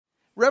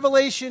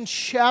Revelation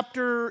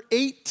chapter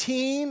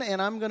 18,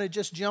 and I'm going to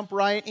just jump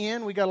right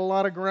in. We got a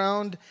lot of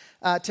ground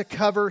to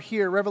cover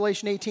here.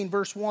 Revelation 18,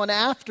 verse 1.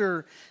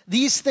 After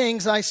these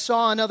things, I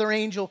saw another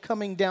angel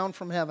coming down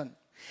from heaven,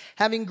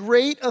 having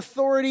great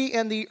authority,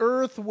 and the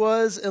earth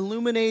was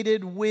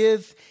illuminated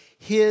with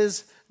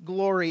his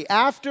glory.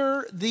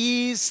 After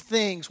these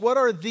things. What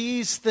are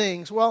these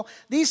things? Well,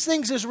 these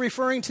things is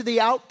referring to the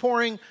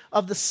outpouring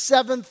of the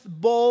seventh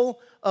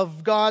bowl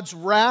of God's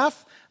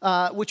wrath,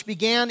 which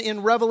began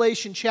in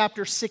Revelation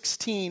chapter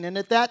 16. And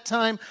at that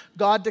time,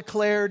 God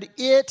declared,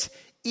 "It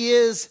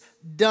is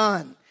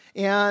done."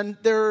 And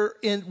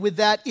with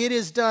that, it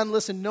is done.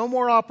 Listen, no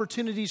more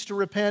opportunities to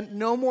repent,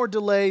 no more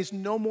delays,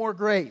 no more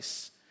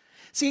grace.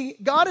 See,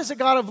 God is a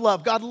God of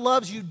love. God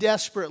loves you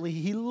desperately.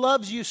 He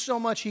loves you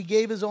so much, He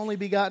gave His only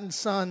begotten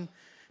Son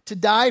to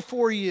die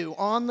for you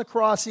on the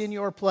cross in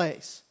your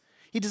place.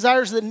 He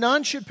desires that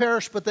none should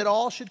perish, but that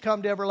all should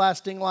come to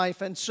everlasting life.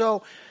 And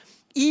so,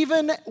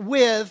 even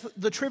with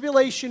the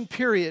tribulation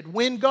period,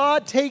 when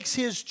God takes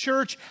His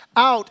church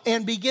out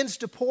and begins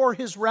to pour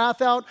His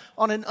wrath out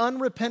on an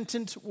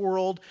unrepentant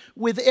world,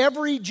 with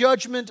every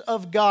judgment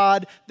of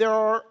God, there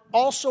are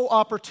also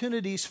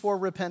opportunities for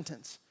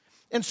repentance.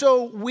 And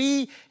so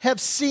we have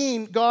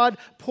seen God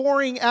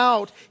pouring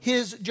out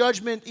His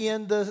judgment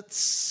in the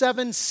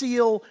 7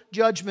 seal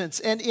judgments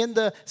and in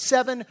the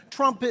 7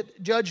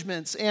 trumpet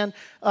judgments and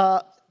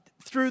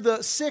through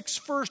the 6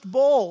 first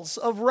bowls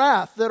of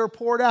wrath that are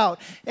poured out.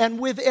 And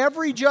with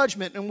every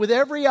judgment and with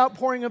every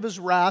outpouring of His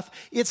wrath,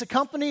 it's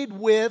accompanied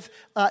with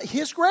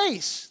His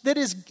grace that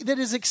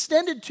is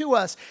extended to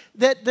us,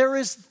 that there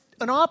is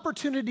an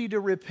opportunity to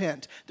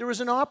repent. There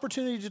is an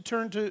opportunity to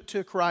turn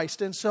to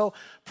Christ. And so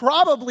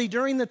probably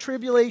during the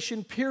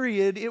tribulation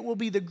period, it will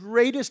be the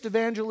greatest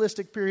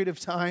evangelistic period of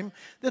time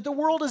that the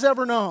world has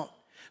ever known.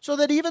 So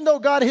that even though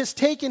God has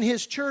taken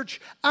His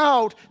church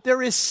out,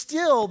 there is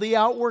still the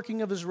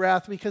outworking of His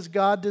wrath because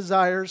God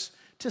desires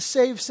to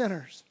save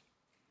sinners.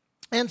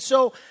 And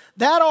so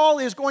that all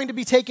is going to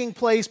be taking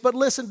place. But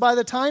listen, by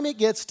the time it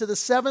gets to the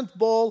 7th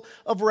bowl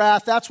of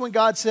wrath, that's when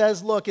God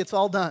says, look, it's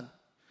all done.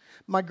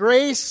 My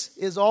grace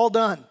is all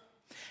done.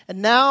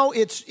 And now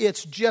it's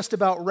just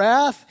about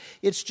wrath.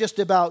 It's just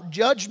about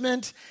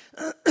judgment.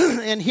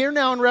 And here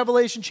now in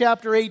Revelation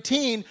chapter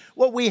 18,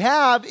 what we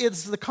have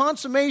is the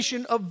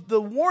consummation of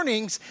the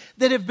warnings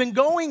that have been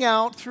going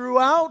out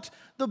throughout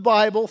the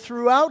Bible,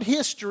 throughout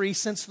history,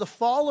 since the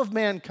fall of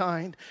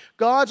mankind.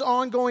 God's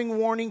ongoing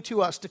warning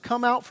to us to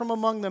come out from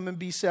among them and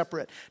be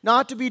separate.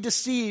 Not to be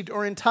deceived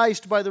or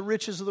enticed by the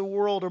riches of the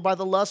world or by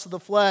the lust of the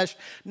flesh.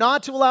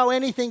 Not to allow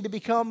anything to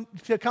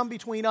come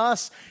between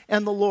us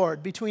and the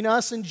Lord, between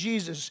us and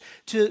Jesus.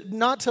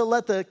 Not to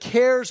let the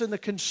cares and the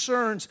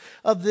concerns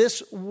of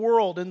this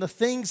world and the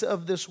things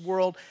of this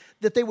world,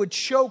 that they would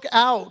choke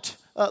out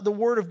the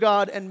Word of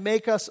God and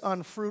make us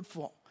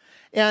unfruitful.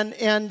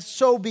 And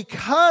so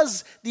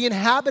because the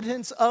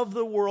inhabitants of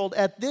the world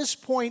at this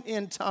point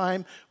in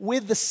time,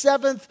 with the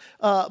 7th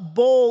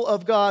bowl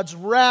of God's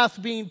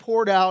wrath being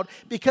poured out,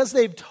 because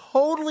they've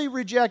totally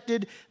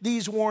rejected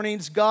these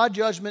warnings, God's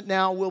judgment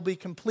now will be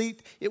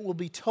complete. It will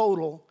be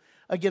total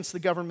against the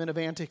government of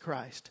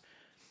Antichrist.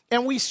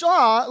 And we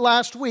saw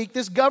last week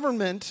this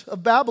government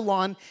of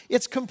Babylon,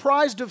 it's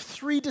comprised of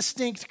 3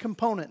 distinct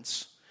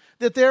components.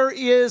 That there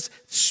is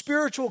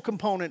spiritual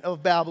component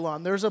of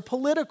Babylon, there's a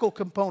political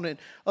component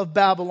of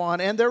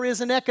Babylon, and there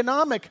is an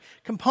economic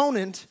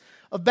component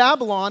of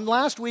Babylon.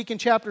 Last week in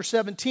chapter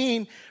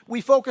 17,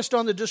 we focused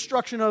on the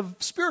destruction of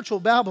spiritual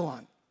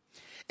Babylon.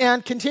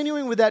 And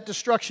continuing with that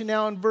destruction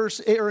now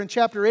in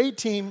chapter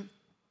 18,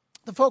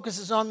 the focus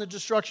is on the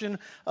destruction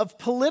of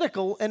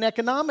political and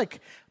economic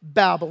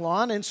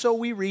Babylon. And so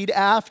we read,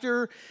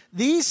 after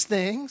these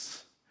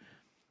things,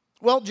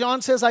 well,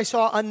 John says, I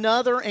saw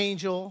another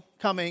angel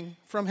coming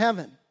from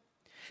heaven.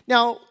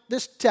 Now,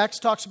 this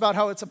text talks about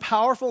how it's a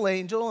powerful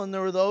angel, and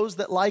there are those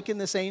that liken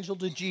this angel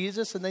to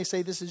Jesus, and they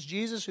say this is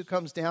Jesus who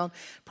comes down.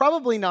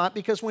 Probably not,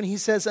 because when he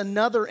says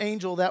another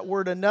angel, that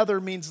word another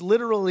means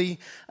literally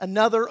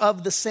another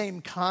of the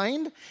same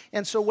kind.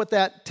 And so what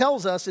that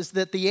tells us is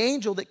that the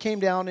angel that came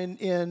down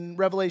in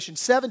Revelation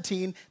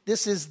 17,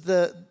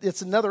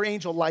 it's another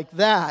angel like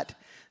that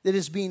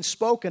is being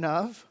spoken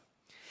of.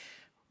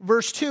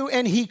 Verse 2,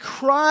 and he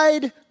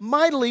cried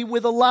mightily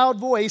with a loud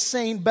voice,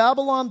 saying,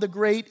 Babylon the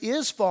Great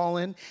is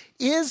fallen,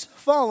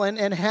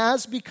 and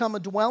has become a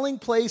dwelling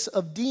place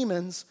of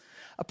demons,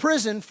 a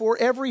prison for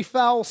every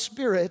foul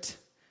spirit,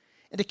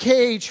 and a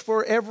cage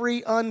for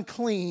every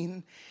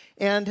unclean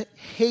and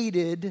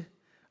hated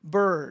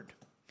bird.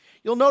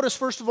 You'll notice,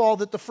 first of all,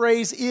 that the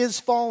phrase is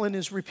fallen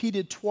is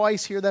repeated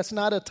twice here. That's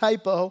not a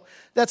typo.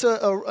 That's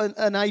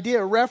an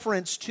idea, a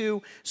reference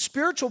to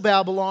spiritual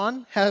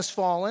Babylon has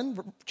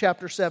fallen,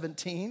 chapter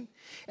 17.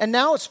 And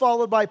now it's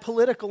followed by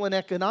political and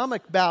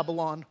economic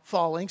Babylon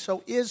falling.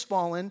 So is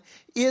fallen,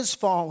 is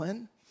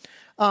fallen.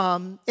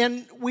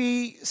 And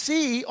we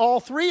see all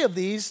 3 of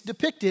these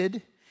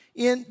depicted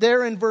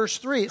in verse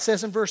 3. It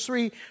says in verse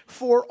 3,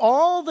 "For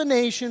all the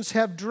nations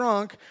have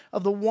drunk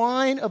of the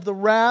wine of the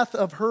wrath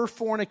of her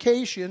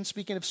fornication,"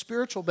 speaking of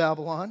spiritual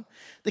Babylon.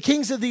 "The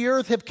kings of the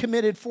earth have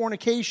committed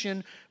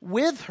fornication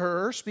with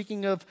her,"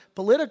 speaking of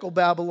political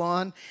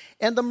Babylon.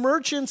 "And the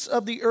merchants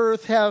of the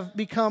earth have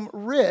become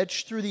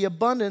rich through the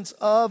abundance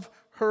of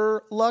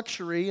her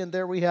luxury." And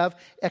there we have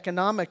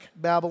economic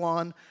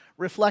Babylon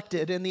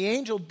reflected. And the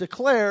angel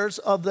declares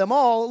of them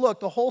all,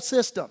 look, the whole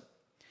system,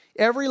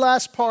 every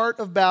last part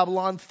of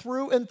Babylon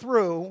through and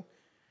through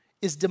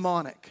is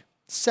demonic,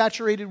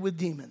 saturated with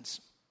demons.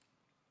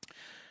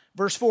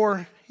 Verse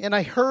 4, "And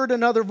I heard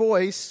another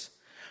voice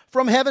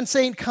from heaven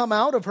saying, 'Come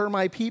out of her,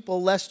 my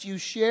people, lest you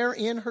share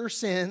in her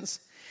sins,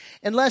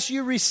 and lest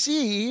you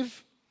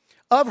receive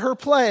of her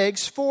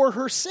plagues, for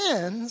her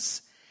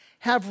sins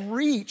have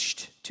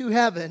reached to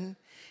heaven,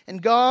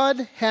 and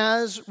God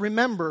has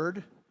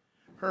remembered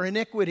her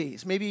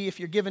iniquities.'" Maybe if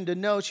you're given to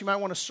notes, you might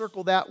want to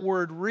circle that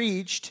word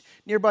 "reached."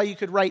 Nearby you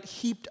could write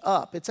 "heaped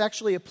up." It's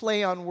actually a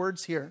play on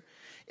words here.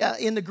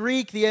 In the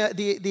Greek,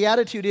 the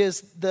attitude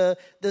is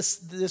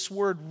this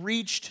word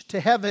 "reached to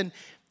heaven."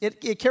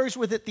 It carries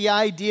with it the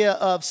idea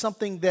of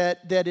something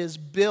that is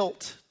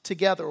built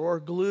together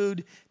or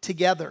glued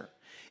together.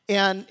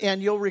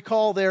 And you'll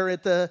recall there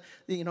at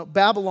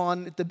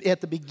Babylon,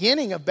 at the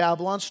beginning of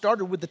Babylon,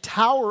 started with the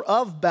Tower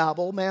of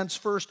Babel, man's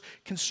first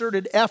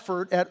concerted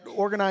effort at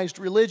organized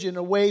religion,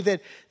 a way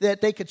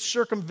that they could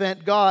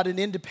circumvent God and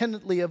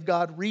independently of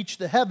God reach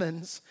the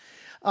heavens.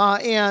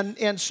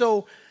 And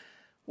so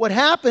what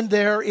happened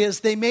there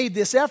is they made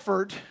this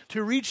effort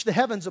to reach the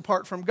heavens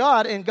apart from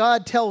God, and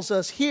God tells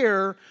us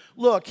here,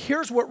 look,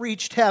 here's what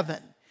reached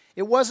heaven.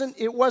 It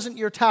wasn't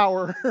your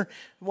tower.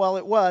 Well,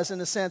 it was,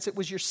 in a sense. It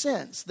was your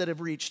sins that have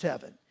reached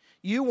heaven.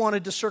 You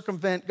wanted to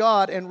circumvent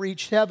God and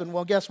reach heaven.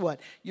 Well, guess what?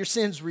 Your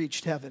sins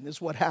reached heaven is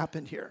what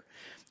happened here.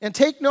 And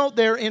take note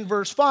there in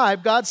verse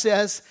 5, God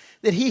says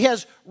that he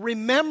has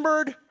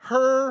remembered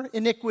her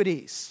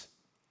iniquities.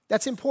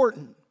 That's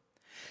important.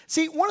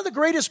 See, one of the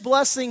greatest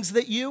blessings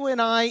that you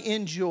and I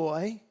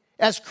enjoy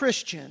as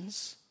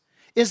Christians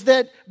is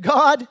that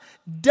God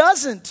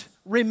doesn't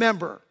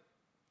remember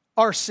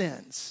our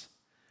sins.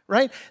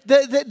 Right?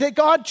 That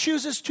God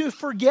chooses to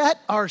forget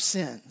our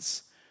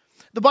sins.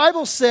 The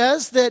Bible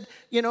says that,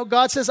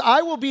 God says,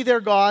 "I will be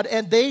their God,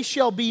 and they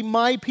shall be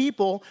my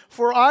people,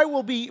 for I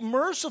will be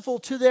merciful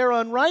to their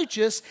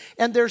unrighteous,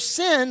 and their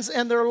sins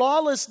and their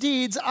lawless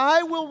deeds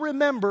I will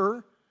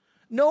remember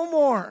no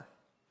more."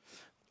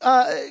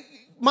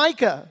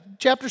 Micah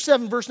chapter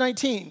 7, verse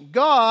 19.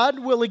 "God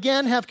will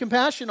again have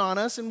compassion on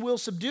us and will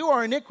subdue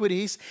our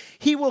iniquities.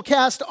 He will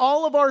cast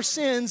all of our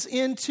sins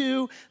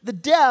into the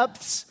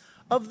depths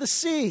of the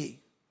sea."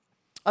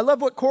 I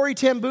love what Corrie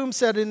ten Boom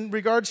said in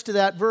regards to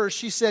that verse.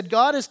 She said,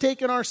 "God has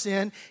taken our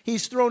sin,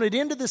 he's thrown it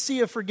into the sea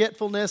of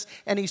forgetfulness,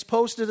 and he's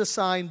posted a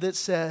sign that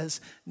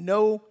says,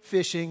 'No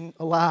fishing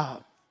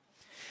allowed.'"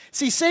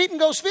 See, Satan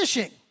goes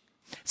fishing.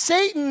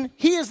 Satan,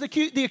 he is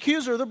the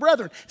accuser of the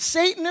brethren.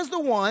 Satan is the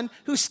one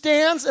who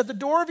stands at the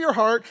door of your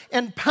heart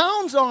and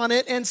pounds on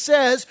it and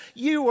says,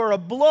 "You are a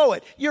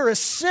blow-it. You're a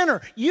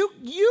sinner.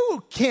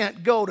 You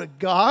can't go to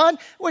God.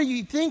 What do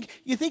you think?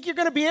 You think you're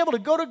going to be able to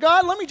go to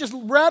God? Let me just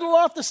rattle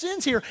off the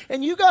sins here."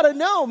 And you got to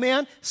know,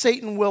 man,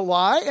 Satan will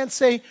lie and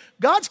say,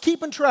 God's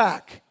keeping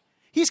track.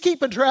 He's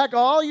keeping track of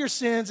all your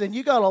sins, and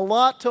you got a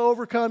lot to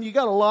overcome. You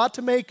got a lot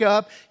to make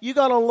up. You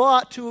got a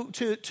lot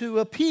to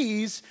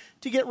appease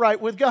to get right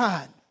with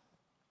God.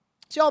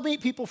 See, I'll meet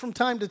people from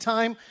time to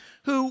time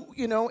who,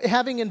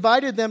 having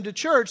invited them to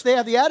church, they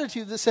have the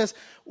attitude that says,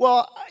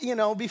 "Well,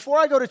 before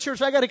I go to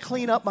church, I got to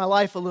clean up my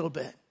life a little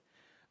bit.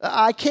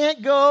 I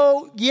can't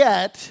go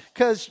yet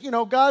because,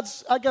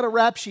 I got a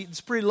rap sheet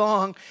that's pretty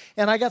long,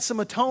 and I got some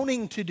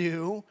atoning to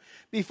do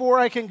before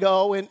I can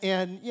go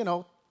and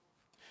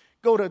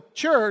go to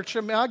church.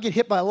 I mean, I'll get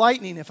hit by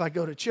lightning if I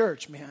go to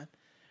church, man."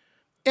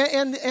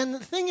 And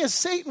the thing is,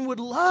 Satan would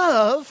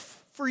love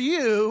for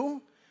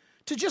you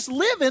to just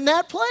live in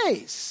that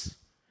place.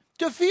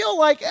 To feel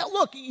like,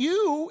 look,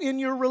 you in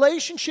your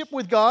relationship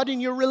with God and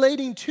you're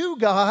relating to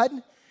God,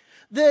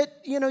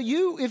 that,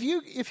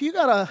 if you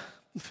got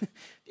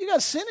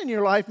sin in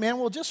your life, man,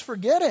 well, just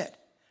forget it.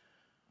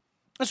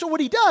 And so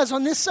what he does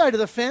on this side of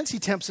the fence, he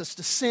tempts us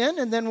to sin.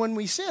 And then when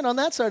we sin on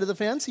that side of the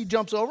fence, he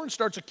jumps over and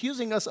starts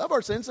accusing us of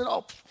our sins. And,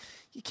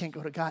 you can't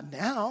go to God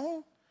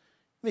now.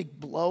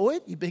 Big blow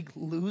it, you big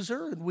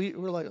loser. And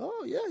we're like,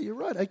 "Oh, yeah, you're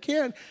right, I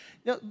can't."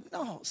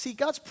 No, see,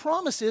 God's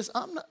promise is,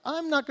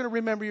 I'm not going to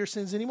remember your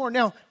sins anymore.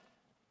 Now,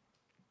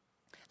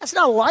 that's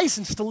not a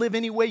license to live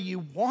any way you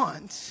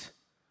want.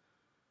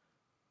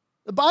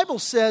 The Bible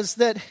says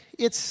that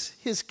it's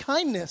his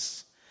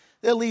kindness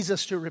that leads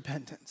us to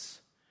repentance.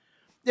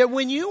 That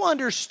when you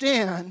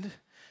understand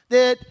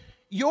that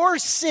your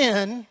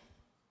sin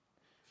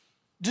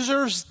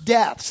deserves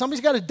death. Somebody's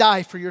got to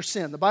die for your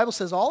sin. The Bible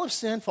says all of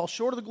sin falls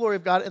short of the glory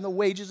of God, and the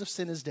wages of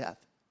sin is death.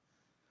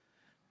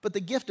 But the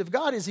gift of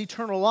God is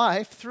eternal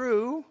life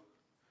through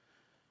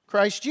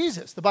Christ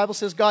Jesus. The Bible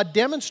says God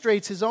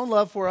demonstrates his own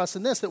love for us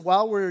in this, that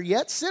while we're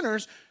yet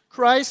sinners,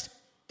 Christ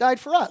died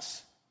for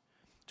us.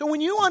 So when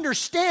you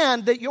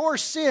understand that your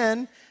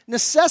sin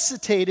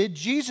necessitated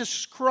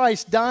Jesus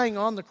Christ dying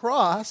on the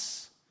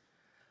cross,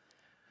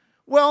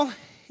 well,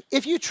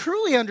 if you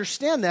truly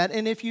understand that,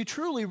 and if you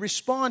truly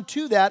respond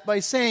to that by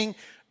saying,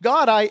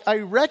 God, I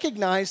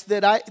recognize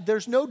that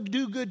there's no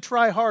do good,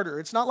 try harder.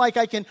 It's not like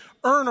I can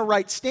earn a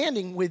right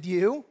standing with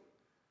you,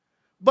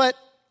 but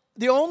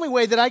the only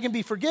way that I can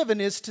be forgiven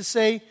is to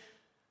say,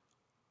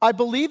 I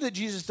believe that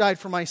Jesus died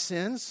for my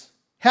sins.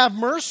 Have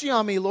mercy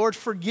on me, Lord.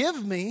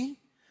 Forgive me.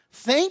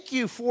 Thank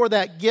you for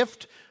that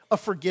gift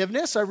of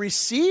forgiveness. I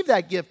receive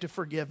that gift of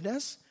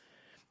forgiveness.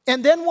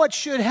 And then what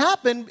should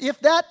happen, if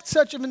that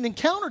such of an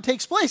encounter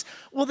takes place,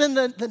 well, then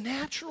the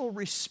natural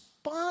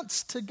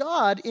response to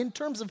God in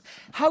terms of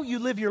how you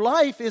live your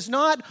life is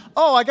not,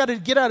 oh, I got to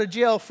get out of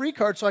jail free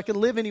card so I can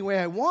live any way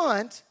I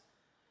want.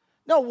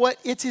 No,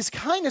 it's His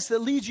kindness that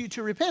leads you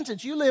to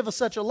repentance. You live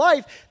such a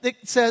life that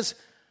says,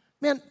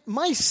 man,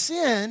 my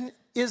sin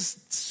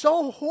is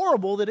so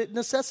horrible that it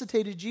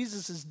necessitated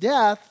Jesus'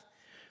 death.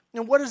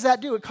 And what does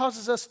that do? It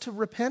causes us to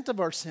repent of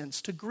our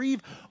sins, to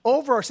grieve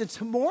over our sins,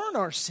 to mourn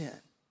our sin.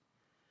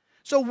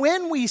 So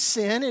when we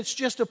sin, it's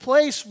just a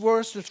place for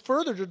us to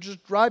further to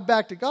just drive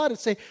back to God and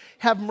say,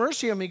 have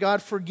mercy on me,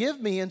 God, forgive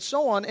me, and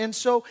so on. And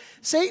so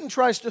Satan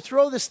tries to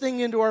throw this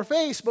thing into our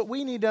face, but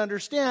we need to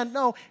understand,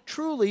 no,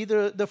 truly,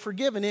 the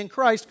forgiven in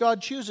Christ,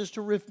 God chooses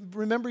to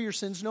remember your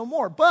sins no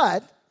more.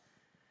 But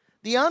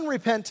the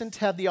unrepentant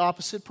have the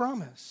opposite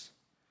promise.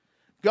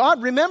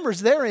 God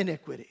remembers their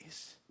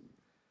iniquities.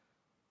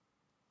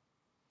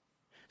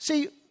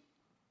 See,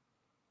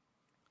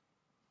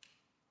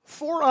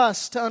 for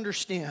us to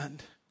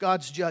understand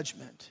God's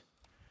judgment,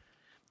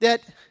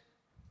 that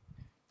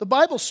the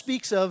Bible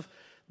speaks of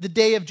the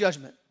day of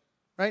judgment,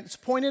 right? It's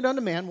appointed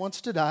unto man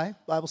once to die,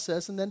 the Bible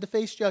says, and then to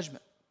face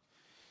judgment.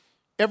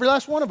 Every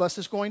last one of us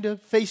is going to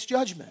face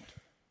judgment.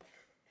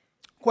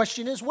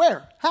 Question is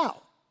where? How?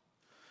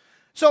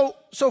 So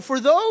for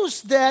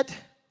those that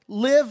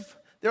live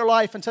their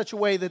life in such a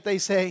way that they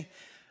say,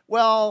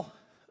 well,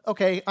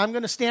 okay, I'm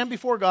going to stand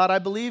before God. I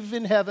believe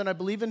in heaven. I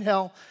believe in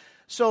hell.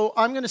 So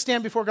I'm going to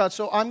stand before God.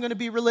 So I'm going to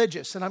be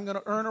religious, and I'm going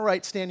to earn a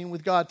right standing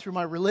with God through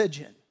my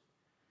religion.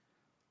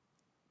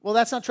 Well,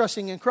 that's not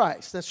trusting in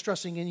Christ. That's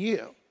trusting in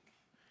you.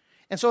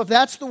 And so if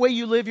that's the way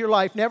you live your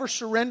life, never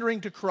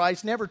surrendering to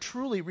Christ, never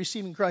truly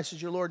receiving Christ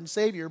as your Lord and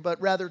Savior, but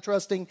rather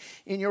trusting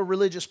in your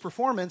religious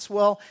performance,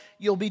 well,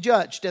 you'll be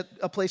judged at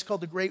a place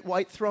called the Great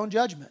White Throne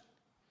Judgment.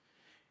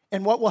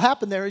 And what will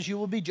happen there is you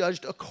will be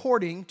judged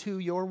according to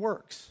your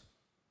works.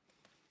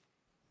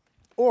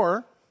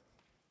 Or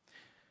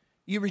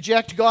you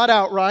reject God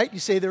outright. You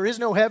say there is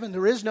no heaven,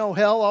 there is no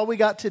hell. All we've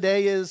got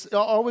is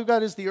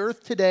the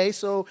earth today.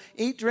 So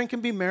eat, drink,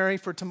 and be merry.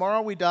 For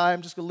tomorrow we die.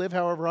 I'm just going to live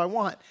however I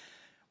want.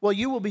 Well,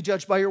 you will be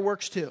judged by your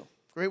works too.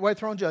 Great White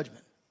Throne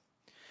Judgment.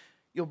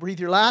 You'll breathe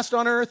your last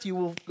on earth. You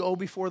will go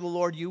before the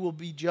Lord. You will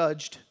be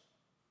judged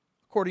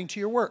according to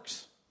your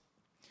works.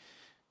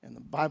 And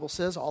the Bible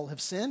says all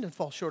have sinned and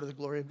fall short of the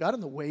glory of God,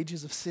 and the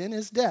wages of sin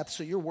is death.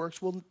 So your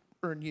works will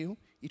earn you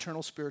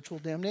eternal spiritual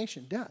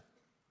damnation, death.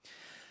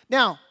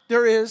 Now,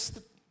 there is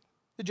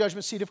the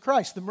judgment seat of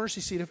Christ, the mercy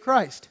seat of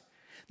Christ.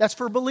 That's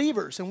for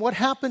believers. And what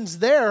happens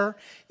there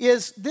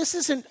is this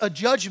isn't a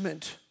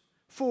judgment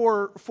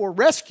for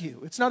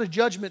rescue. It's not a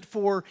judgment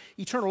for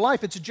eternal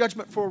life. It's a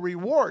judgment for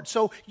reward.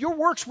 So your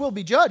works will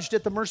be judged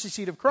at the mercy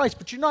seat of Christ,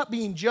 but you're not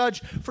being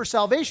judged for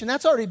salvation.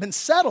 That's already been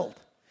settled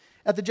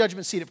at the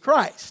judgment seat of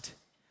Christ.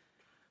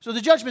 So the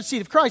judgment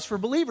seat of Christ for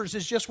believers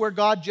is just where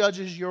God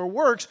judges your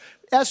works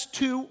as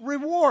to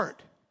reward.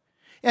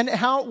 And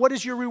what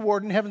is your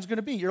reward in heaven going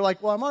to be? You're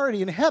like, well, I'm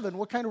already in heaven.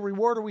 What kind of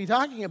reward are we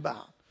talking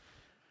about?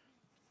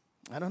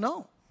 I don't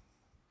know.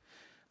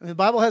 I mean, the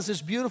Bible has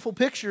this beautiful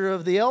picture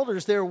of the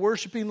elders there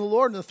worshiping the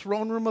Lord in the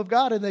throne room of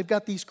God, and they've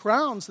got these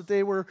crowns that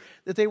they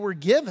were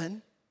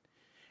given,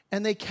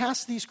 and they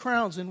cast these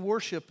crowns in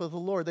worship of the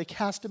Lord. They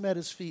cast them at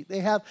His feet. They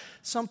have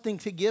something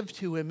to give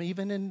to Him,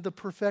 even in the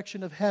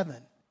perfection of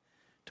heaven,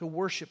 to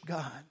worship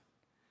God.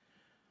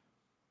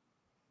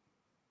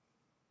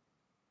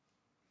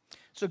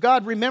 So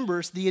God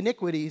remembers the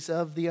iniquities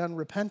of the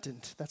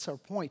unrepentant. That's our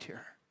point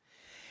here.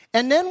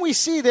 And then we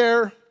see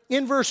there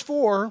in verse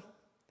 4,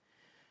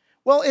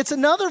 well, it's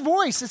another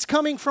voice. It's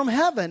coming from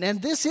heaven.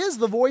 And this is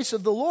the voice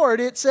of the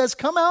Lord. It says,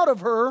 come out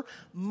of her,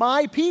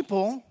 my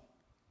people,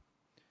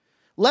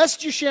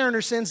 lest you share in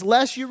her sins,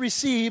 lest you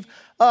receive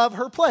of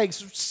her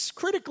plagues. It's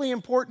critically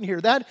important here.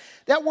 That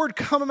word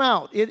come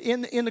out,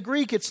 in the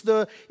Greek, it's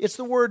the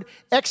word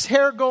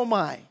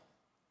exergomai.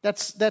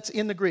 That's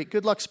in the Greek.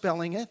 Good luck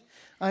spelling it.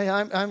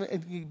 I'm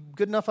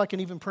good enough I can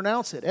even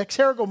pronounce it.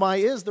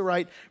 Exergomai is the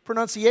right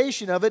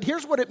pronunciation of it.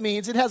 Here's what it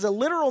means. It has a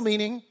literal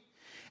meaning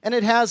and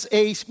it has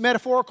a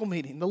metaphorical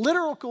meaning. The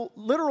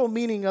literal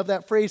meaning of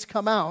that phrase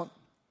come out,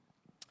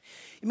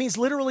 it means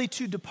literally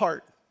to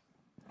depart.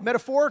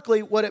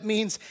 Metaphorically, what it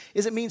means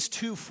is it means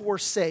to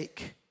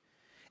forsake.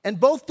 And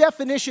both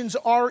definitions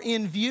are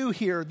in view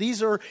here.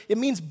 It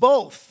means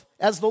both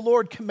as the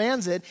Lord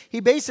commands it. He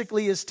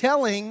basically is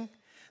telling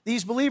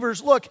these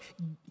believers, look,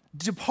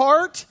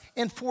 Depart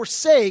and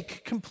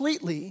forsake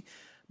completely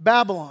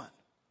Babylon.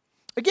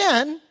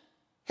 Again,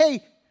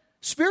 hey,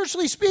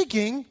 spiritually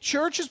speaking,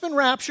 church has been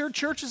raptured,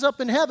 church is up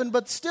in heaven,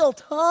 but still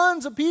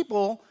tons of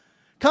people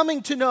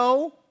coming to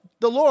know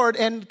the Lord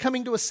and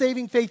coming to a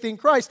saving faith in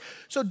Christ.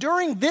 So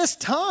during this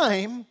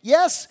time,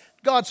 yes,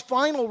 God's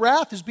final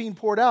wrath is being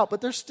poured out,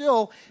 but there's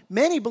still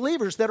many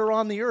believers that are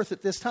on the earth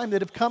at this time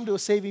that have come to a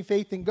saving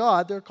faith in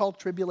God. They're called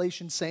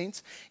tribulation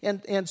saints,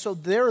 and so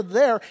they're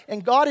there,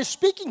 and God is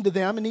speaking to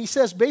them, and he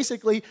says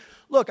basically,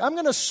 look, I'm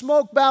going to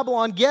smoke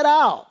Babylon, get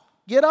out.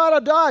 Get out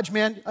of Dodge,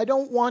 man. I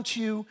don't want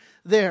you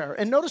there.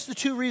 And notice the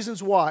two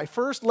reasons why.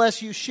 First,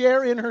 lest you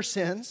share in her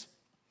sins.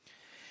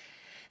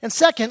 And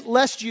second,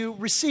 lest you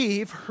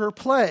receive her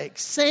plague.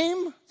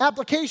 Same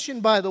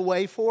application, by the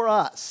way, for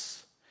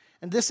us.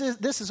 And this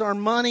is our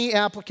money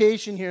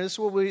application here. This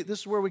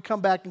is where we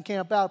come back and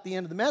camp out at the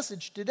end of the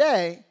message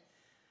today.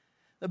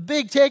 The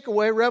big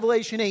takeaway,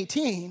 Revelation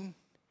 18,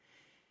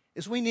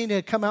 is we need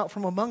to come out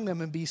from among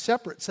them and be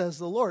separate, says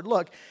the Lord.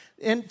 Look,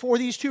 and for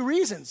these two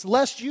reasons,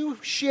 lest you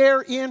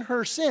share in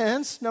her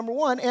sins, number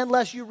one, and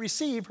lest you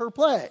receive her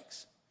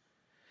plagues.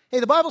 Hey,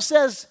 the Bible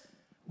says,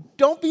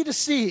 don't be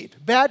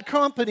deceived. Bad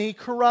company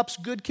corrupts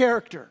good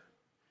character.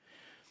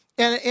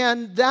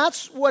 And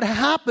that's what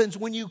happens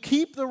when you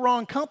keep the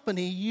wrong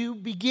company. You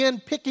begin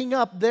picking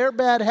up their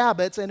bad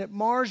habits, and it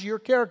mars your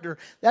character.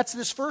 That's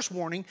this first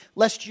warning,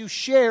 lest you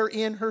share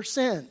in her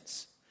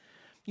sins.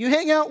 You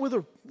hang out with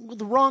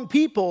the wrong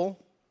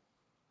people,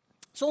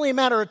 it's only a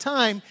matter of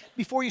time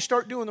before you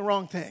start doing the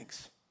wrong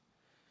things.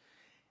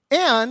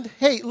 And,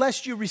 hey,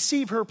 lest you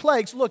receive her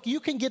plagues, look, you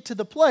can get to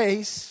the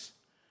place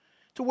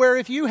to where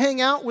if you hang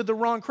out with the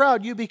wrong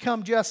crowd, you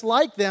become just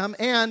like them,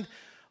 and,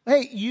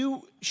 hey,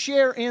 you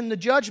share in the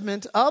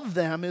judgment of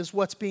them is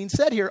what's being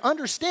said here.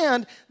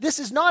 Understand, this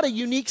is not a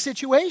unique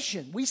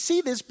situation. We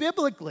see this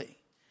biblically.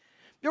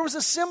 There was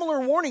a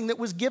similar warning that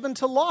was given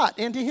to Lot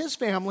and to his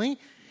family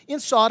in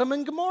Sodom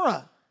and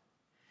Gomorrah.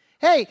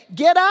 Hey,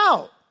 get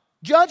out.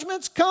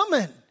 Judgment's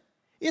coming.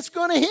 It's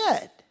going to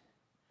hit.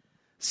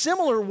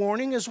 Similar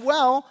warning as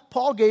well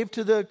Paul gave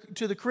to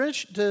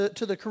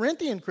the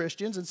Corinthian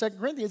Christians in 2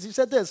 Corinthians. He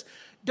said this,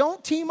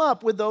 don't team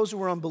up with those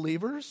who are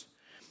unbelievers.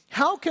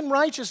 How can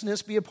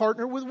righteousness be a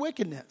partner with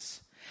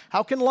wickedness?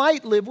 How can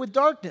light live with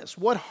darkness?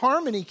 What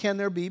harmony can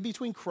there be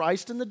between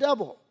Christ and the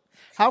devil?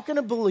 How can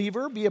a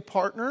believer be a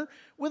partner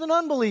with an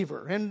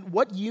unbeliever? And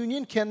what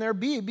union can there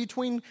be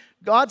between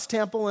God's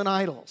temple and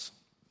idols?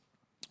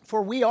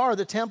 For we are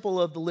the temple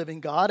of the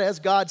living God. As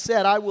God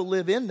said, I will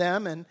live in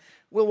them and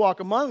will walk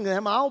among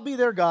them. I'll be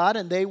their God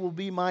and they will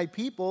be my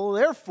people.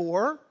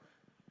 Therefore,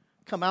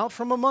 come out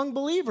from among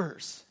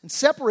believers and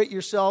separate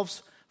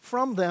yourselves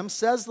from them,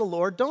 says the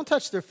Lord. Don't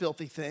touch their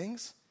filthy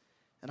things,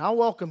 and I'll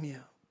welcome you.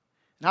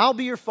 And I'll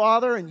be your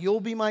father, and you'll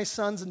be my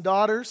sons and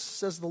daughters,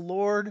 says the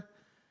Lord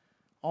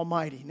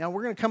Almighty. Now,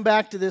 we're going to come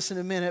back to this in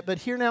a minute, but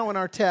here now in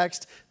our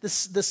text, the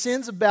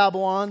sins of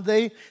Babylon,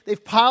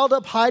 they've piled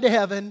up high to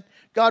heaven.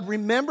 God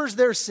remembers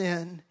their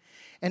sin,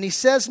 and he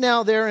says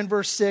now there in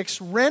verse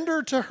 6,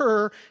 render to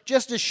her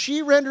just as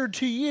she rendered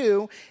to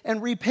you,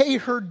 and repay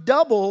her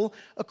double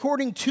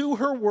according to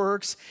her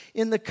works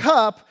in the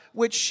cup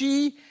which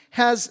she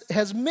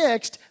has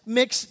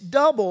mixed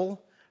double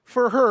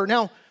for her.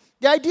 Now,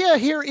 the idea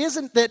here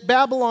isn't that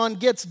Babylon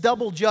gets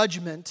double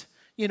judgment,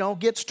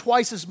 gets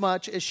twice as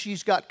much as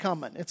she's got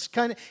coming.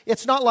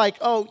 It's not like,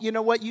 oh, you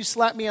know what, you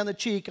slap me on the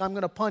cheek, I'm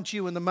going to punch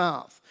you in the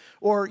mouth.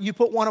 Or you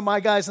put one of my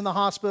guys in the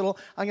hospital,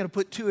 I'm going to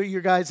put two of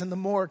your guys in the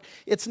morgue.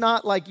 It's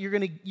not like you're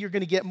going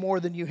to get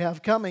more than you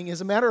have coming.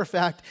 As a matter of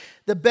fact,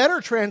 the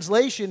better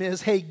translation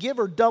is, hey, give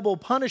her double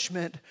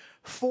punishment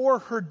for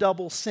her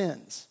double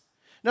sins.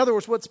 In other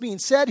words, what's being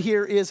said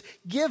here is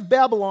give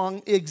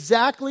Babylon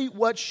exactly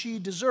what she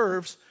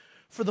deserves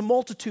for the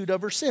multitude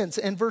of her sins.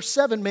 And verse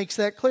 7 makes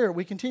that clear.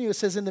 We continue. It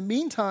says, in the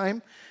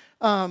meantime,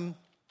 in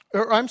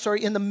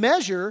the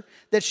measure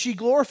that she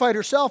glorified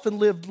herself and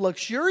lived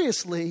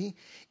luxuriously,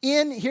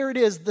 here it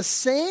is, the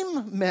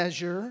same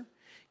measure,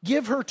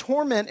 give her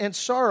torment and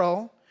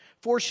sorrow,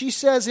 for she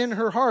says in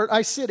her heart,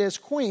 I sit as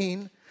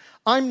queen,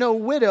 I'm no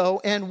widow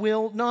and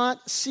will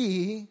not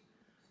see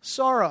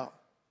sorrow.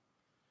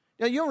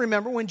 Now, you'll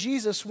remember when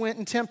Jesus went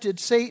and tempted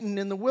Satan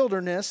in the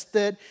wilderness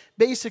that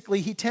basically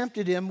he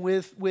tempted him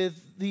with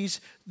these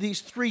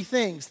three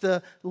things: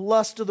 the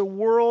lust of the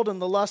world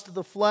and the lust of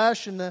the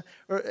flesh and the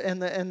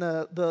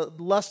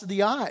lust of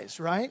the eyes,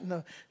 right? And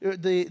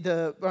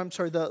the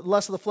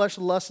lust of the flesh,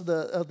 the lust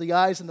of the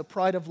eyes, and the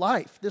pride of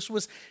life. This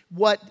was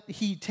what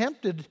he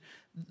tempted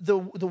the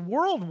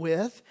world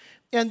with.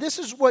 And this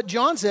is what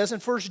John says in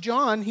 1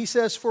 John. He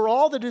says, for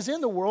all that is in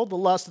the world, the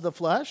lust of the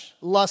flesh,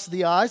 the lust of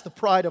the eyes, the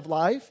pride of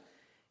life,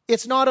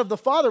 it's not of the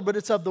Father, but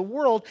it's of the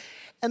world.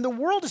 And the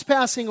world is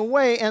passing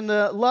away and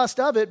the lust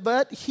of it,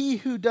 but he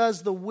who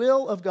does the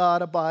will of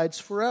God abides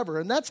forever.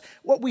 And that's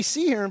what we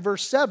see here in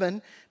verse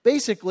 7.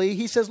 Basically,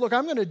 he says, look,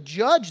 I'm going to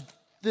judge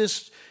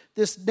this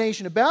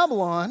nation of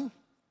Babylon.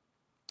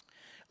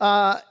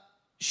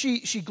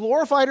 she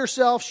glorified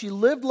herself. She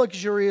lived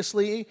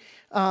luxuriously.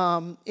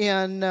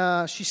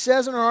 And she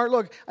says in her heart,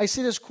 look, I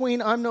sit as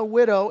queen, I'm no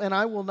widow, and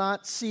I will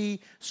not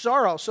see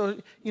sorrow. So,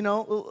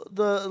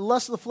 the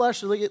lust of the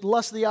flesh, the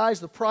lust of the eyes,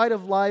 the pride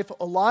of life,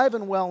 alive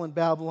and well in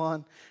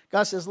Babylon.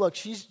 God says, look,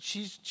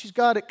 she's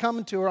got it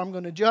coming to her. I'm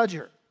going to judge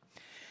her.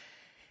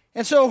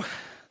 And so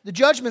the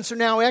judgments are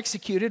now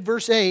executed.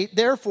 Verse 8,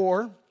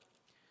 therefore,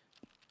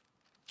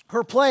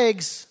 her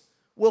plagues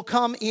will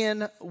come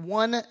in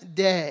one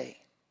day.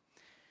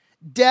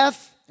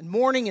 Death and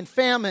mourning and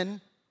famine.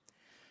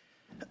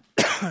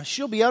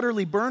 She'll be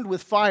utterly burned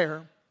with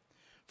fire,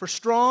 for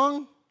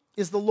strong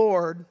is the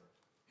Lord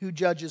who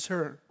judges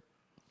her.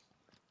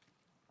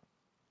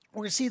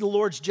 We're going to see the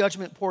Lord's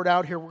judgment poured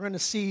out here. We're going to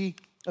see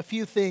a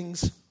few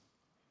things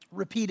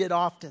repeated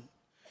often.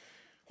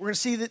 We're going to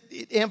see that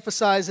it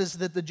emphasizes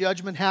that the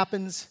judgment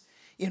happens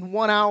in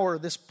 1 hour.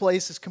 This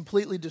place is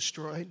completely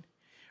destroyed.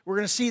 We're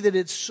going to see that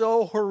it's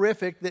so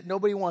horrific that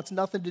nobody wants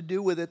nothing to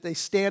do with it. They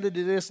stand at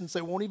a distance.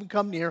 They won't even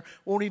come near,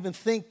 won't even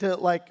think to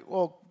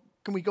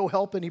can we go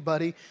help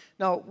anybody?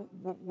 No,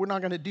 we're not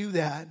going to do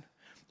that.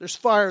 There's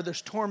fire,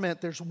 there's torment,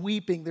 there's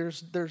weeping,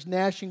 there's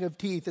gnashing of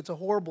teeth. It's a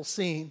horrible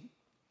scene.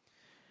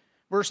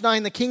 Verse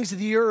 9, the kings of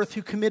the earth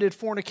who committed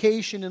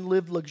fornication and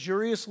lived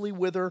luxuriously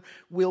with her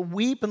will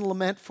weep and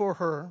lament for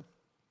her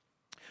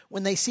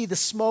when they see the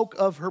smoke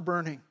of her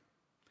burning,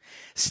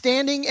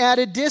 standing at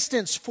a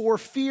distance for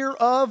fear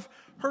of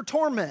her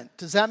torment.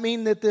 Does that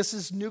mean that this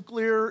is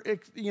nuclear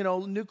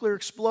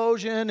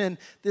explosion and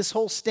this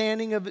whole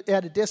standing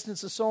at a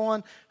distance and so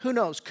on? Who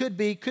knows? Could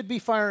be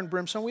fire and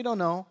brimstone. We don't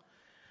know.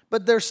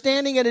 But they're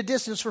standing at a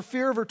distance for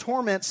fear of her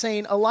torment,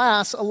 saying,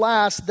 alas,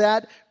 alas,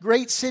 that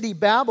great city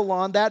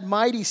Babylon, that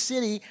mighty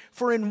city,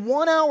 for in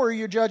 1 hour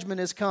your judgment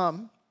has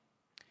come.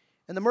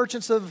 And the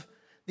merchants of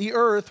the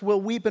earth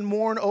will weep and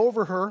mourn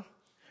over her,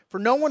 for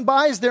no one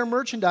buys their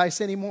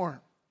merchandise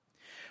anymore.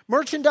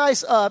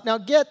 Merchandise of, now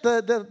get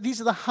these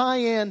are the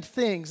high-end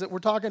things that we're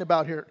talking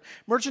about here.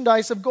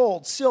 Merchandise of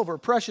gold, silver,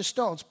 precious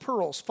stones,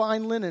 pearls,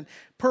 fine linen,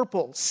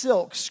 purple,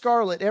 silk,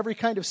 scarlet, every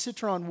kind of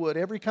citron wood,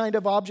 every kind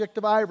of object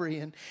of ivory,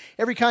 and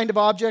every kind of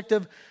object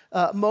of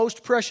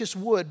most precious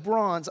wood,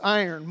 bronze,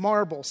 iron,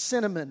 marble,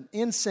 cinnamon,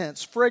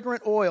 incense,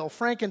 fragrant oil,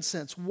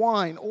 frankincense,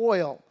 wine,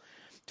 oil,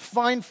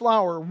 fine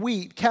flour,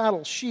 wheat,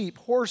 cattle, sheep,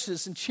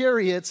 horses, and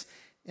chariots,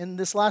 and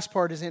this last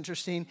part is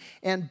interesting,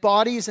 and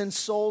bodies and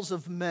souls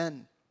of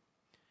men.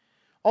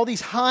 All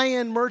these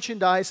high-end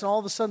merchandise, and all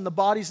of a sudden the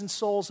bodies and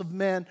souls of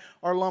men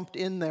are lumped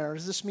in there.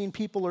 Does this mean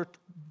people are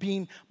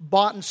being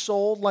bought and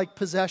sold like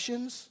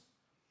possessions?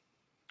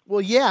 Well,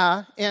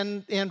 yeah,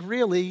 and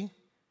really,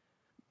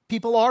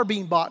 people are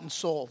being bought and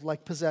sold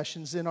like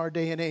possessions in our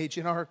day and age,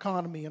 in our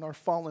economy, in our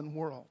fallen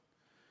world.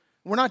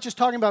 We're not just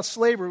talking about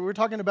slavery. We're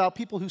talking about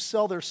people who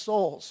sell their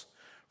souls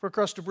for a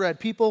crust of bread,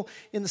 people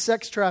in the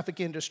sex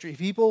traffic industry,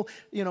 people,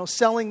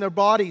 selling their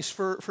bodies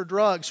for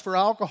drugs, for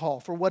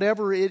alcohol, for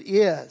whatever it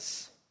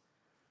is.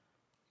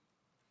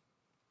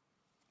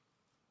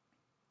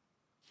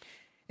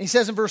 He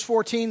says in verse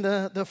 14,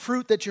 the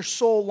fruit that your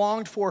soul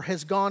longed for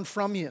has gone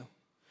from you.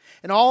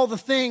 And all the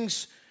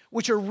things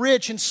which are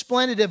rich and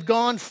splendid have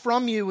gone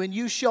from you, and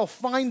you shall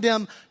find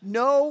them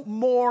no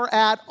more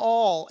at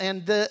all.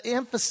 And the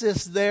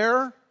emphasis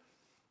there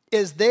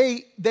is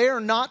they are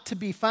not to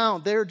be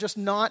found. They're just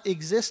not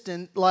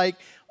existent. Like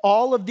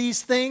all of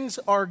these things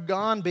are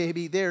gone,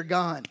 baby. They're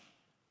gone.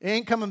 They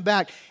ain't coming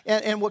back.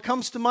 And what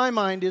comes to my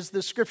mind is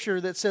the scripture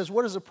that says,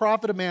 what does it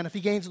profit a man if he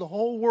gains the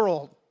whole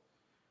world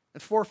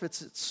and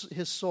forfeits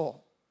his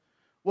soul?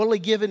 What will he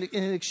give in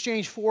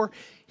exchange for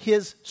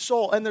his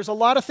soul? And there's a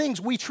lot of things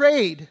we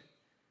trade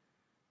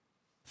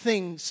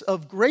things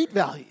of great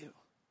value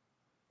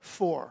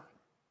for.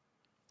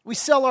 We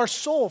sell our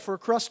soul for a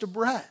crust of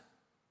bread.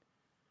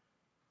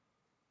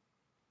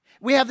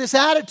 We have this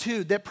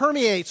attitude that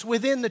permeates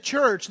within the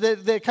church,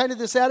 that kind of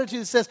this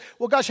attitude that says,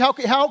 well, gosh,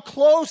 how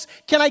close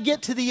can I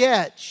get to the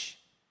edge?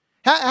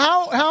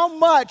 How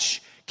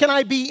much can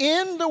I be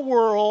in the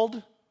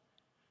world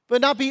but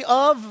not be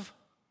of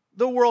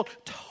the world?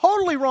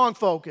 Totally wrong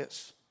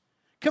focus.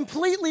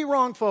 Completely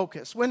wrong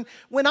focus. When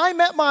I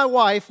met my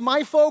wife,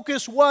 my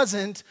focus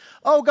wasn't,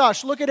 oh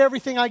gosh, look at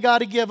everything I got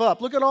to give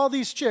up. Look at all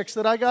these chicks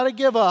that I got to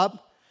give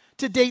up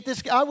to date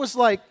this guy. I was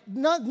like,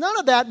 none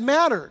of that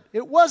mattered.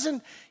 It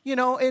wasn't,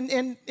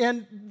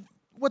 and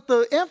what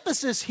the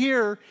emphasis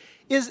here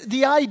is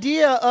the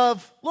idea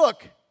of,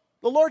 look,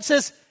 the Lord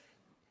says,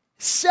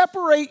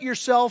 separate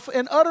yourself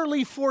and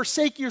utterly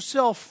forsake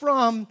yourself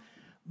from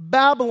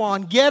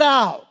Babylon. Get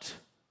out.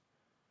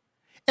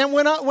 And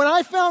when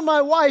I found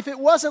my wife, it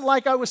wasn't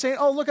like I was saying,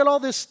 oh, look at all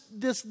these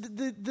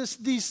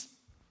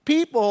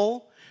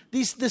people,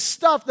 this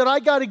stuff that I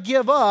got to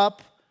give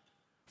up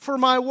for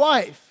my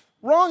wife.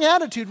 Wrong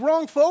attitude,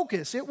 wrong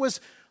focus. It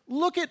was,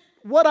 look at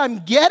what I'm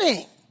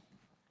getting.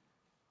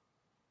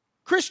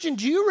 Christian,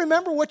 do you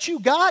remember what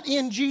you got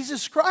in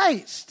Jesus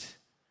Christ?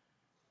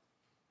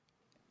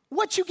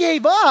 What you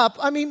gave up?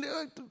 I mean,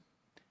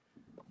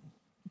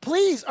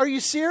 please, are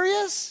you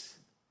serious?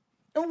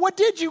 And what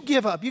did you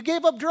give up? You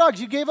gave up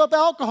drugs. You gave up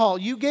alcohol.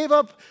 You gave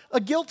up a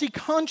guilty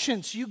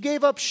conscience. You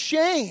gave up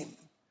shame.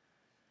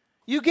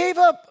 You gave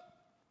up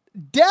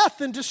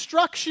death and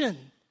destruction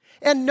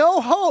and no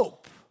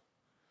hope.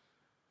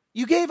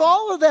 You gave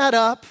all of that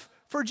up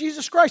for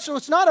Jesus Christ. So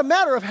it's not a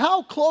matter of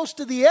how close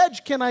to the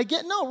edge can I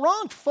get. No,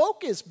 wrong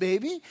focus,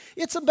 baby.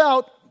 It's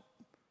about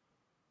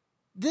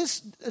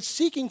this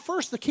seeking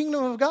first the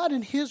kingdom of God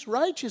and His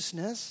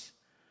righteousness.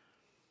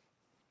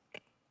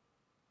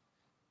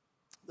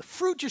 The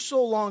fruit your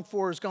soul longed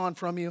for is gone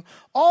from you.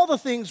 All the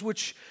things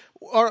which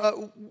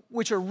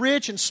are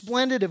rich and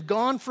splendid have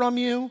gone from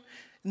you.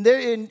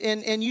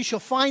 And you shall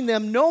find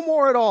them no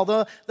more at all.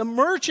 The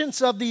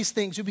merchants of these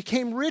things who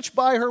became rich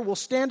by her will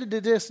stand at a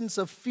distance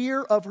of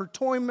fear of her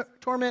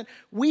torment,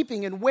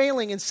 weeping and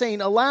wailing and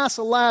saying, Alas,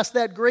 alas,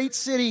 that great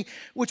city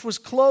which was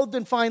clothed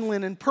in fine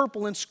linen,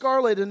 purple and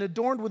scarlet and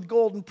adorned with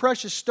gold and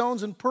precious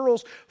stones and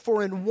pearls.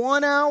 For in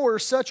 1 hour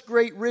such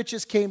great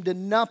riches came to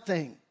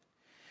nothing.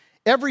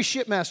 Every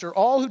shipmaster,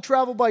 all who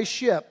travel by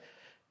ship,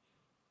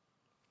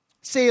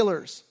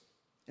 sailors,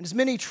 and as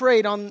many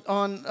trade on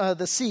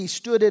the sea,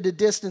 stood at a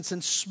distance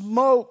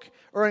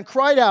and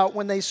cried out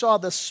when they saw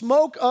the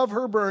smoke of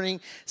her burning,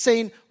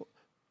 saying,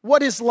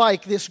 What is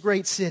like this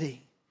great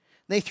city?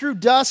 And they threw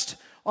dust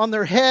on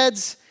their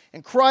heads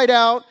and cried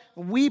out,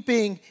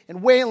 weeping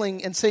and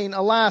wailing and saying,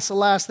 Alas,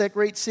 alas, that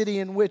great city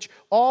in which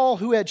all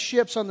who had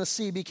ships on the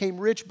sea became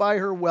rich by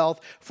her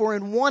wealth. For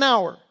in 1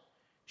 hour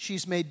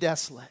she's made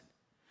desolate.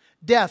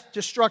 Death,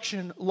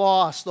 destruction,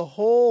 loss, the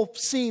whole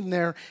scene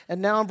there.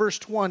 And now in verse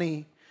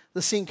 20,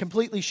 the scene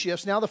completely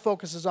shifts. Now the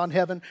focus is on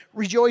heaven.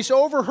 Rejoice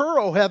over her,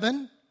 O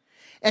heaven,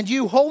 and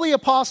you holy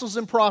apostles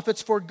and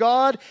prophets, for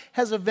God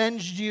has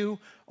avenged you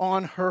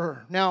on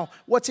her. Now,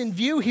 what's in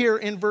view here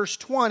in verse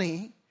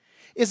 20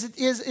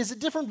 is a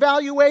different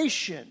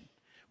valuation.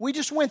 We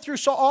just went through,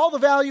 saw all the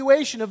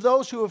valuation of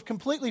those who have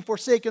completely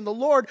forsaken the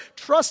Lord,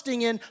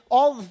 trusting in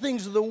all the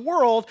things of the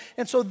world,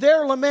 and so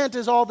their lament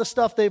is all the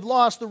stuff they've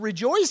lost. The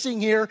rejoicing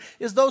here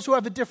is those who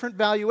have a different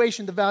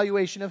valuation, the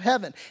valuation of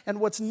heaven. And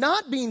what's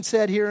not being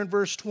said here in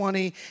verse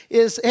 20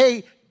 is,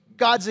 hey,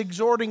 God's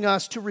exhorting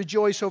us to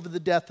rejoice over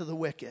the death of the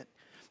wicked.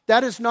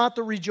 That is not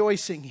the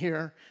rejoicing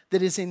here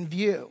that is in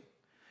view.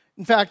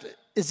 In fact,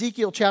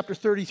 Ezekiel chapter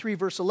 33,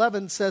 verse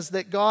 11 says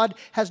that God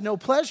has no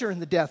pleasure in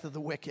the death of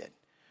the wicked.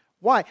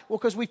 Why? Well,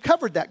 because we've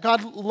covered that.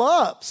 God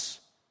loves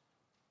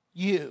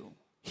you.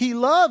 He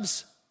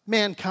loves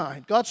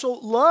mankind. God so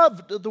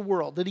loved the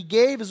world that He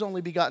gave His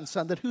only begotten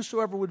Son, that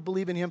whosoever would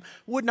believe in Him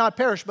would not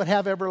perish but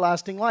have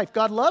everlasting life.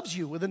 God loves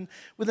you with an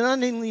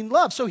unending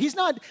love. So He's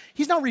not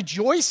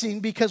rejoicing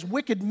because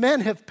wicked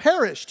men have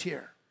perished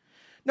here.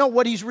 No,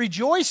 what He's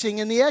rejoicing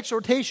in the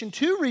exhortation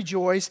to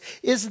rejoice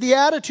is the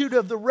attitude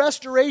of the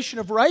restoration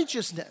of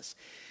righteousness.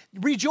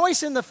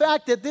 Rejoice in the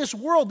fact that this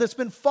world that's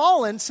been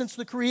fallen since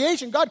the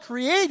creation, God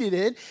created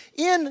it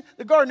in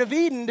the Garden of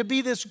Eden to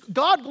be this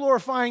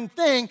God-glorifying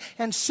thing,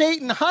 and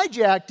Satan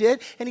hijacked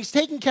it, and he's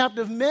taken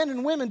captive men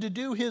and women to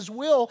do his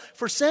will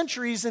for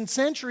centuries and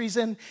centuries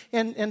and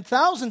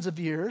thousands of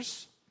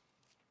years.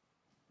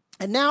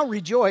 And now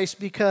rejoice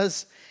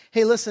because,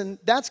 hey, listen,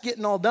 that's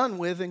getting all done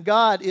with, and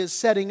God is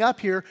setting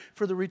up here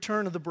for the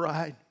return of the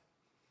bride,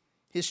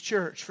 His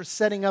church, for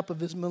setting up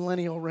of His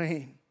millennial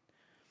reign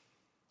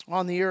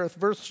on the earth.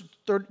 Verse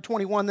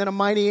 21, then a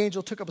mighty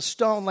angel took up a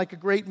stone like a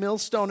great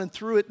millstone and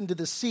threw it into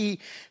the sea,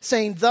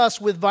 saying,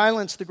 Thus with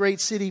violence the great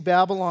city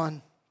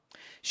Babylon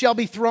shall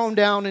be thrown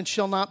down and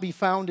shall not be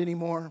found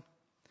anymore.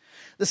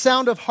 The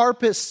sound of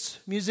harpists,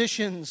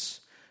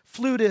 musicians,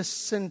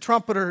 flutists, and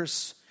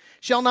trumpeters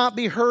shall not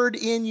be heard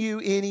in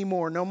you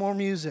anymore. No more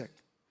music.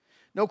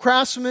 No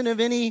craftsman of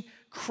any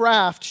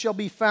craft shall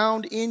be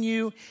found in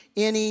you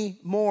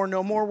anymore.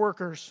 No more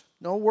workers.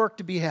 No work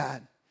to be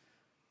had.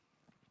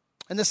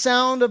 And the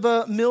sound of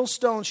a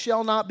millstone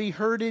shall not be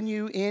heard in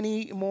you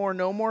any more.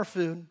 No more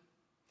food.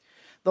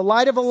 The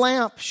light of a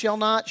lamp shall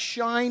not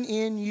shine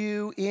in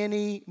you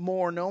any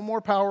more. No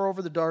more power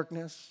over the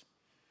darkness.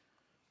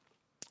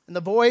 And the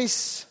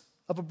voice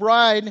of a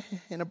bride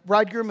and a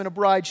bridegroom and a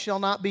bride shall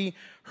not be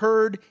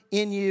heard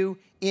in you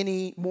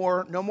any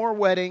more. No more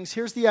weddings.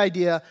 Here's the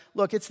idea.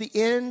 Look, it's the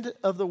end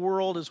of the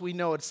world as we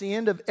know it. It's the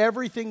end of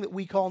everything that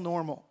we call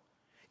normal.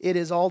 It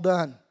is all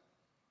done.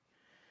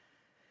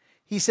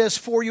 He says,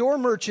 For your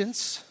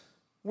merchants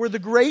were the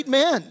great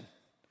men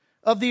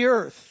of the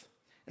earth,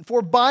 and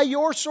for by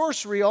your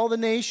sorcery all the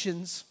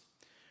nations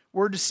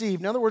were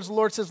deceived. In other words, the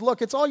Lord says,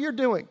 look, it's all you're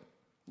doing.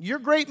 Your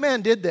great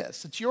men did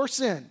this. It's your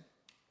sin.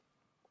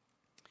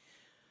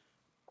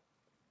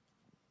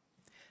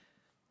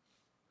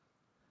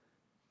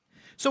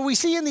 So we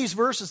see in these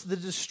verses the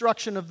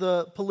destruction of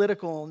the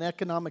political and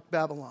economic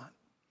Babylon.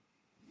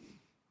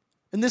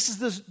 And this is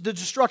the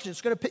destruction.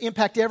 It's going to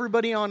impact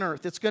everybody on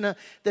earth. It's going to,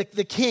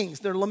 the kings,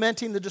 they're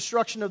lamenting the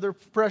destruction of their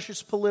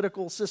precious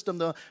political system.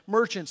 The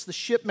merchants, the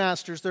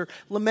shipmasters, they're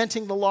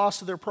lamenting the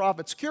loss of their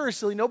profits.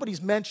 Curiously,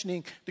 nobody's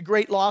mentioning the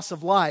great loss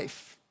of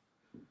life.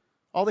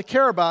 All they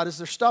care about is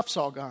their stuff's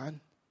all gone.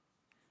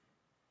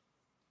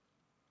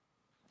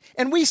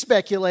 And we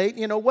speculate,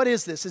 what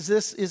is this? Is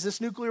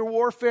this nuclear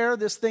warfare,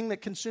 this thing that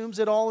consumes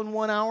it all in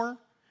 1 hour?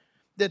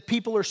 That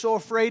people are so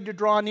afraid to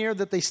draw near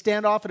that they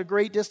stand off at a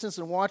great distance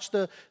and watch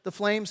the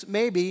flames?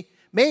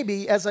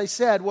 Maybe, as I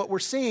said, what we're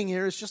seeing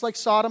here is just like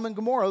Sodom and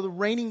Gomorrah, the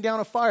raining down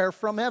of fire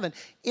from heaven.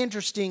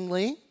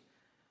 Interestingly,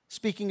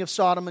 speaking of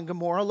Sodom and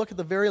Gomorrah, look at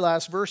the very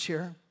last verse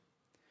here.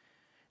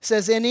 It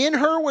says, "And in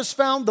her was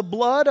found the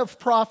blood of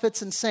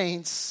prophets and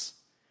saints,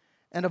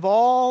 and of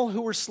all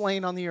who were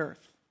slain on the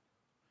earth."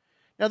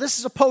 Now, this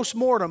is a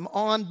post-mortem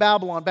on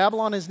Babylon.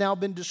 Babylon has now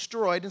been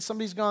destroyed, and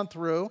somebody's gone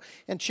through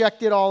and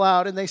checked it all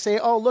out, and they say,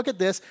 oh, look at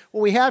this. What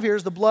we have here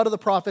is the blood of the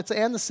prophets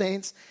and the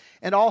saints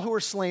and all who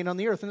are slain on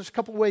the earth. And there's a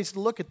couple ways to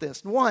look at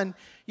this. One,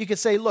 you could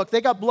say, look, they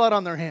got blood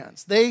on their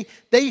hands.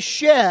 They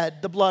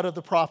shed the blood of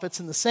the prophets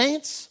and the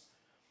saints,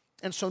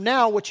 and so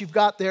now what you've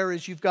got there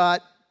is you've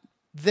got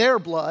their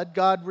blood.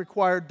 God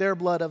required their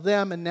blood of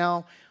them, and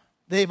now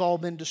they've all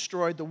been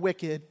destroyed, the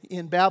wicked,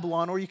 in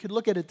Babylon. Or you could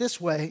look at it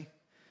this way.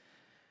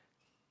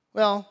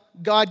 Well,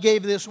 God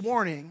gave this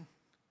warning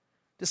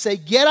to say,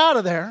 get out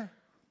of there.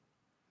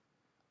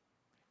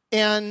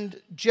 And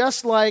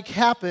just like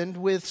happened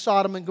with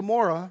Sodom and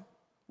Gomorrah,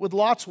 with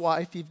Lot's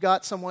wife, you've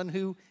got someone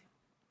who,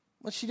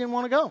 she didn't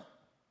want to go.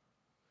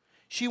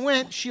 She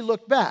went, she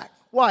looked back.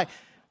 Why?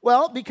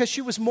 Well, because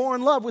she was more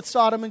in love with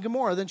Sodom and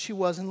Gomorrah than she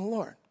was in the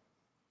Lord.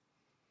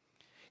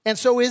 And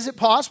so is it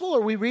possible,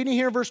 are we reading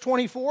here in verse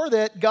 24,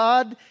 that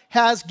God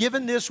has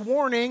given this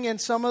warning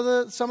and some of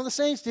the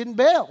saints didn't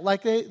bail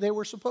like they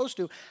were supposed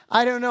to?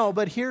 I don't know,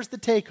 but here's the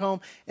take home,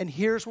 and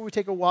here's where we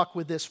take a walk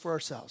with this for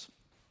ourselves.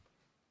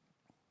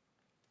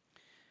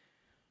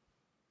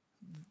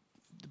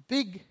 The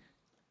big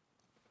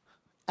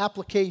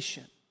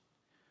application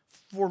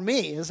for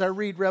me as I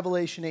read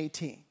Revelation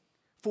 18,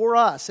 for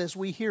us as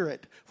we hear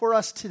it, for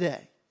us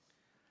today.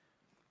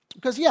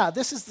 Because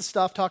this is the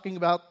stuff talking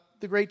about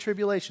the Great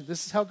Tribulation.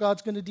 This is how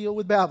God's going to deal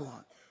with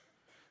Babylon.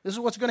 This is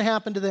what's going to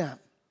happen to them.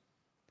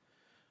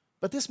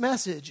 But this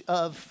message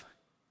of,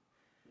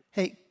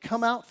 hey,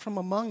 come out from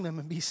among them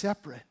and be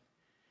separate,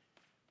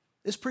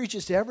 this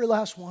preaches to every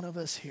last one of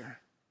us here.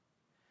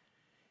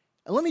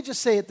 And let me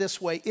just say it this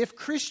way. If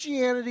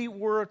Christianity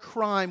were a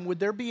crime, would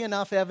there be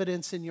enough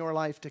evidence in your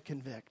life to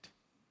convict?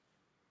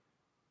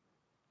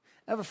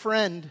 I have a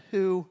friend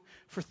who,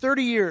 for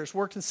 30 years,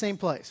 worked in the same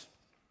place.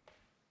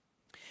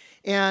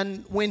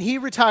 And when he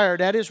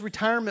retired, at his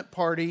retirement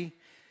party,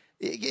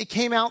 it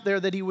came out there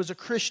that he was a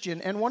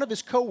Christian. And one of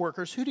his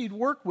coworkers, who he'd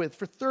worked with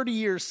for 30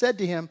 years, said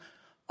to him,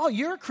 "Oh,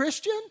 you're a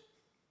Christian?"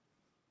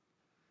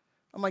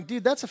 I'm like,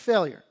 dude, that's a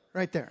failure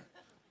right there.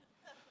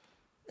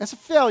 That's a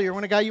failure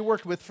when a guy you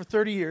worked with for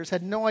 30 years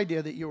had no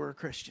idea that you were a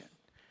Christian.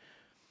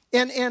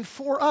 And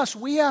for us,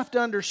 we have to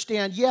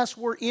understand, yes,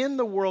 we're in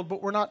the world,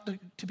 but we're not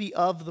to be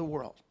of the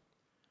world.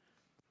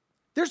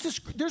 There's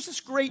this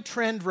great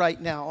trend right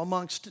now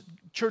amongst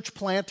church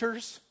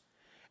planters.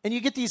 And you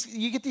get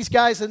these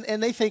guys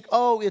and they think,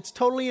 oh, it's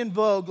totally in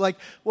vogue. Like,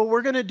 what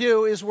we're going to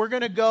do is we're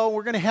going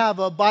to have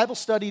a Bible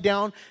study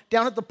down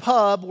at the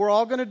pub. We're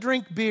all going to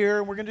drink beer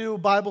and we're going to do a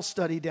Bible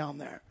study down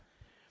there.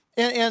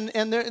 And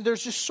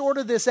there's just sort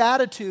of this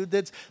attitude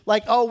that's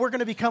like, oh, we're going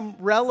to become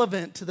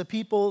relevant to the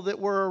people that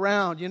we're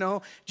around. You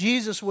know,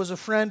 Jesus was a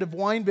friend of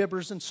wine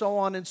bibbers and so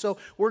on. And so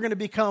we're going to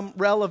become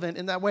relevant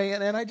in that way.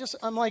 And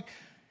I'm like,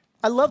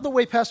 I love the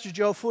way Pastor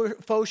Joe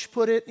Foch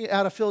put it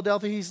out of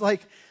Philadelphia. He's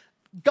like,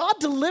 God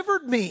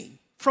delivered me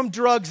from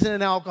drugs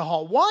and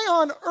alcohol. Why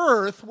on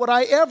earth would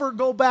I ever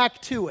go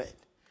back to it?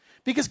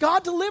 Because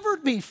God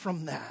delivered me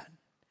from that.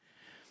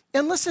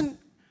 And listen,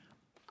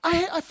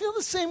 I feel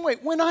the same way.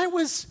 When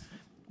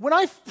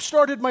I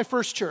started my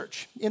first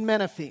church in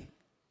Menifee,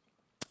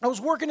 I was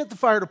working at the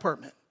fire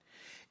department.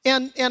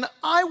 And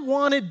I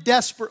wanted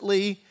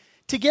desperately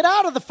to get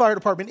out of the fire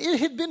department. It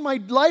had been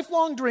my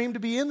lifelong dream to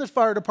be in the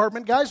fire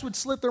department. Guys would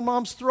slit their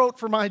mom's throat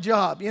for my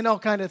job,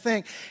 kind of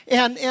thing.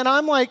 And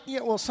I'm like,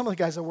 some of the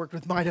guys I worked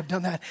with might have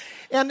done that.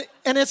 And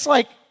it's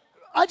like,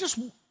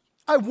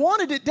 I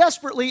wanted it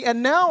desperately,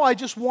 and now I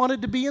just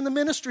wanted to be in the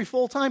ministry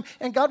full time,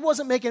 and God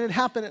wasn't making it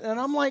happen. And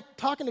I'm like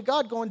talking to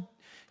God going,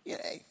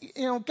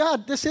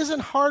 God, this isn't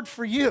hard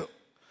for you.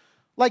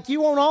 Like,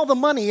 you own all the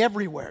money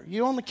everywhere.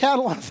 You own the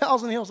cattle on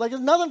 1,000 hills. Like,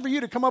 there's nothing for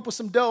you to come up with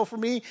some dough for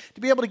me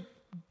to be able to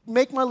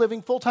make my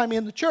living full-time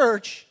in the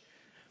church.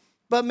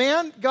 But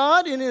man,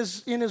 God, in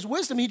his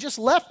wisdom, he just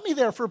left me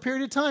there for a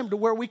period of time to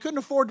where we couldn't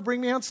afford to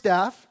bring me on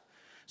staff.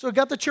 So I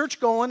got the church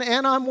going,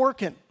 and I'm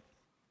working.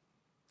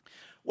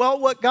 Well,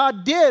 what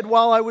God did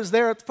while I was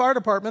there at the fire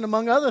department,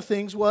 among other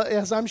things, was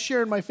as I'm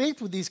sharing my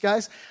faith with these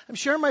guys, I'm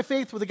sharing my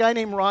faith with a guy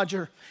named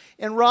Roger.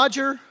 And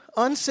Roger,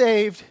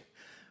 unsaved,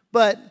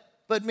 but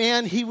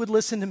man, he would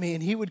listen to me,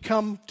 and he would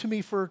come to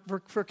me for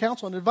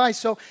counsel and advice.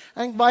 So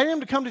I invited him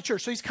to come to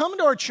church. So he's coming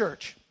to our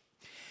church.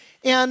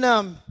 And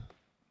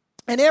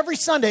every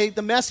Sunday,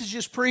 the message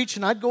is preached,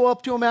 and I'd go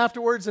up to him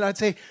afterwards, and I'd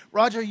say,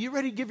 Roger, are you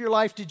ready to give your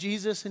life to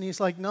Jesus? And he's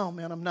like, no,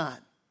 man, I'm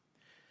not.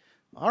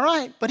 All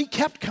right, but he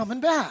kept coming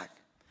back.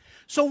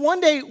 So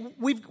one day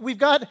we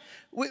got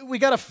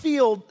a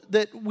field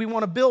that we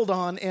want to build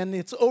on, and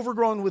it's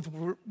overgrown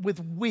with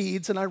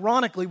weeds. And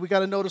ironically, we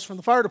got a notice from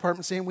the fire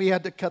department saying we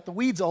had to cut the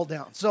weeds all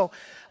down. So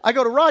I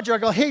go to Roger. I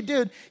go, hey,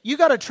 dude, you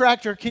got a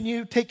tractor. Can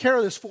you take care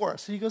of this for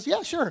us? And he goes,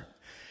 yeah, sure.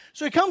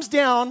 So he comes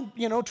down,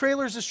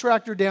 trailers his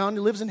tractor down. He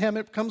lives in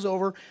Hemet, comes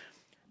over,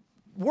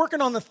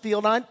 working on the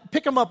field. I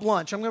pick him up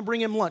lunch. I'm going to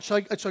bring him lunch. So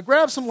I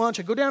grab some lunch.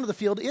 I go down to the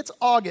field. It's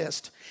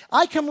August.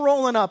 I come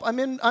rolling up. I'm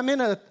in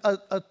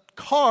a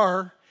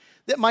car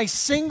that my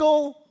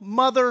single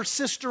mother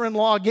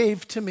sister-in-law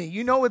gave to me.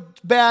 You know it's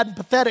bad and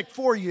pathetic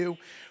for you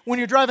when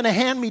you're driving a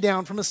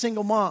hand-me-down from a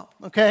single mom,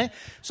 okay?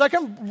 So I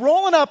come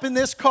rolling up in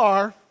this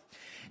car.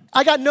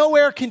 I got no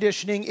air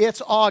conditioning.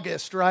 It's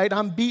August, right?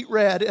 I'm beat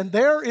red. And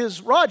there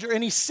is Roger,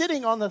 and he's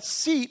sitting on the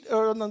seat,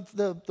 or on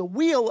the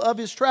wheel of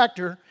his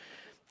tractor,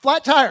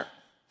 flat tire.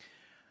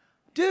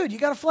 Dude, you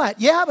got a flat.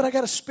 Yeah, but I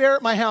got a spare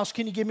at my house.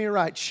 Can you give me a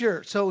ride?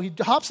 Sure. So he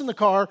hops in the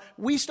car.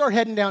 We start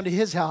heading down to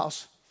his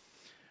house.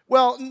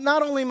 Well,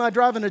 not only am I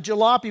driving a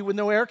jalopy with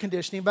no air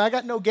conditioning, but I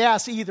got no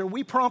gas either.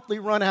 We promptly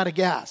run out of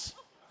gas.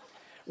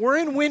 We're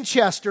in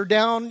Winchester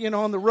down,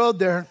 on the road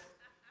there,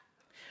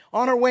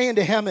 on our way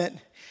into Hemet.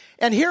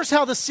 And here's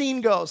how the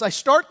scene goes. I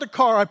start the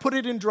car. I put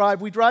it in drive.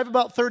 We drive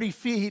about 30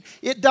 feet.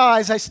 It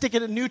dies. I stick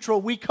it in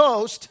neutral. We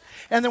coast.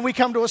 And then we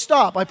come to a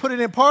stop. I put it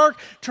in park,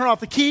 turn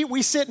off the key.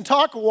 We sit and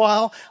talk a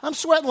while. I'm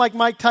sweating like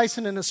Mike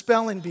Tyson in a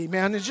spelling bee,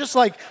 man. It's just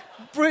like,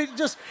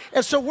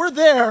 and so we're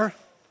there.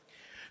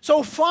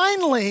 So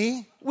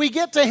finally, we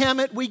get to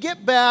Hemet, we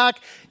get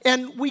back,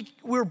 and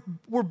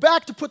we're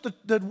back to put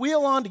the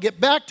wheel on to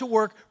get back to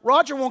work.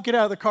 Roger won't get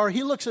out of the car.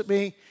 He looks at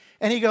me,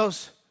 and he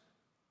goes,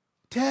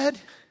 Ted,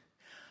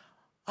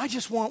 I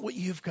just want what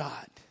you've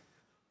got.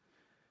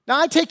 Now,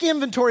 I take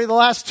inventory of the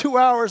last 2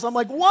 hours. I'm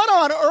like, what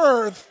on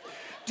earth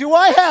do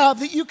I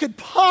have that you could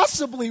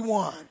possibly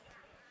want?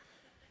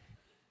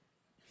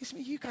 He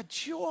said, you got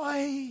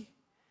joy,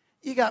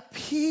 you got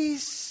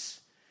peace.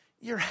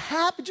 You're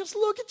happy. Just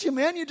look at you,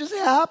 man. You're just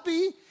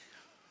happy.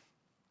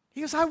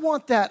 He goes, I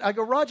want that. I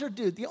go, Roger,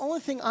 dude, the only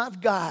thing I've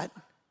got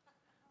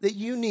that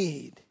you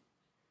need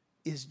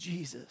is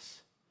Jesus.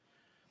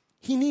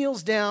 He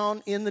kneels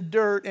down in the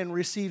dirt and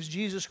receives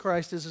Jesus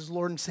Christ as his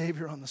Lord and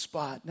Savior on the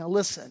spot. Now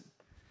listen,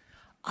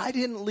 I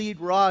didn't lead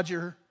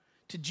Roger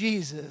to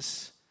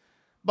Jesus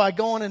by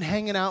going and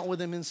hanging out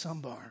with him in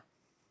some bar.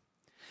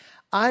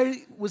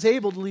 I was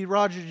able to lead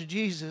Roger to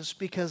Jesus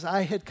because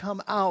I had come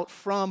out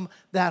from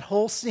that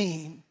whole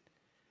scene,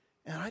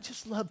 and I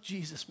just love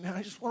Jesus, man.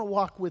 I just want to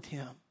walk with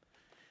him.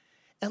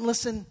 And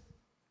listen,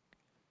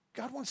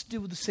 God wants to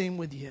do the same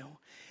with you.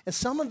 And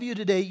some of you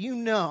today, you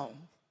know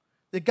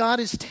that God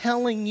is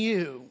telling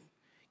you,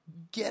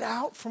 get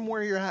out from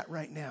where you're at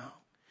right now.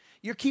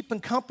 You're keeping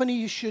company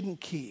you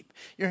shouldn't keep.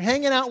 You're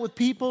hanging out with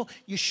people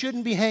you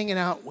shouldn't be hanging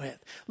out with.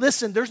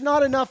 Listen, there's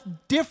not enough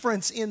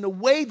difference in the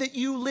way that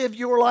you live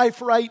your life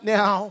right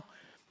now.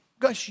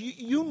 Gosh,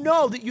 you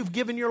know that you've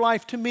given your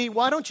life to me.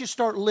 Why don't you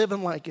start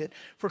living like it,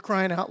 for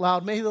crying out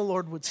loud? Maybe the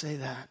Lord would say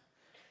that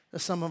to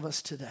some of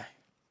us today.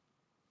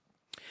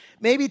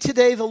 Maybe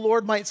today the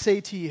Lord might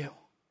say to you,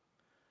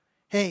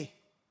 hey,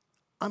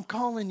 I'm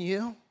calling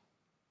you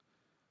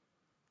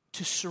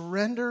to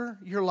surrender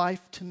your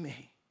life to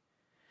me.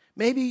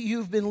 Maybe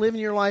you've been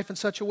living your life in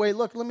such a way.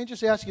 Look, let me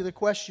just ask you the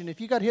question.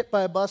 If you got hit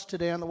by a bus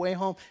today on the way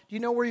home, do you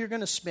know where you're going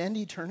to spend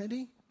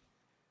eternity?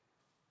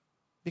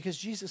 Because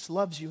Jesus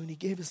loves you and he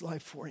gave his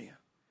life for you.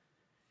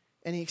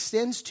 And he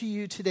extends to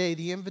you today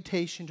the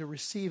invitation to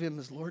receive him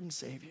as Lord and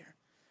Savior.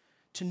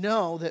 To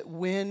know that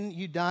when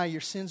you die, your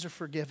sins are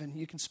forgiven.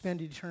 You can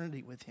spend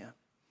eternity with him.